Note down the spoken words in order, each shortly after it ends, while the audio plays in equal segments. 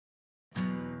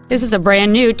This is a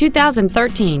brand new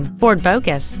 2013 Ford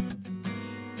Focus.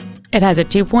 It has a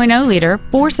 2.0-liter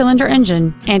four-cylinder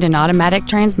engine and an automatic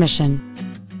transmission.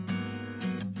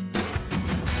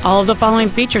 All of the following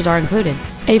features are included: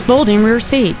 a folding rear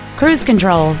seat, cruise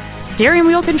control, steering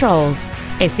wheel controls,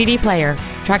 a CD player,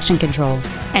 traction control,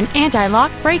 an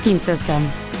anti-lock braking system,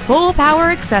 full power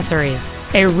accessories,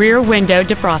 a rear window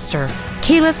defroster,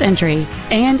 keyless entry,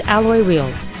 and alloy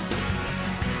wheels.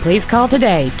 Please call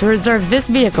today to reserve this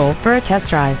vehicle for a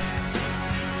test drive.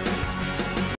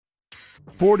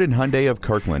 Ford and Hyundai of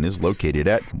Kirkland is located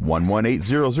at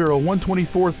 11800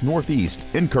 124th Northeast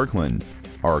in Kirkland.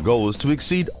 Our goal is to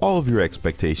exceed all of your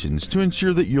expectations to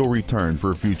ensure that you'll return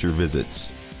for future visits.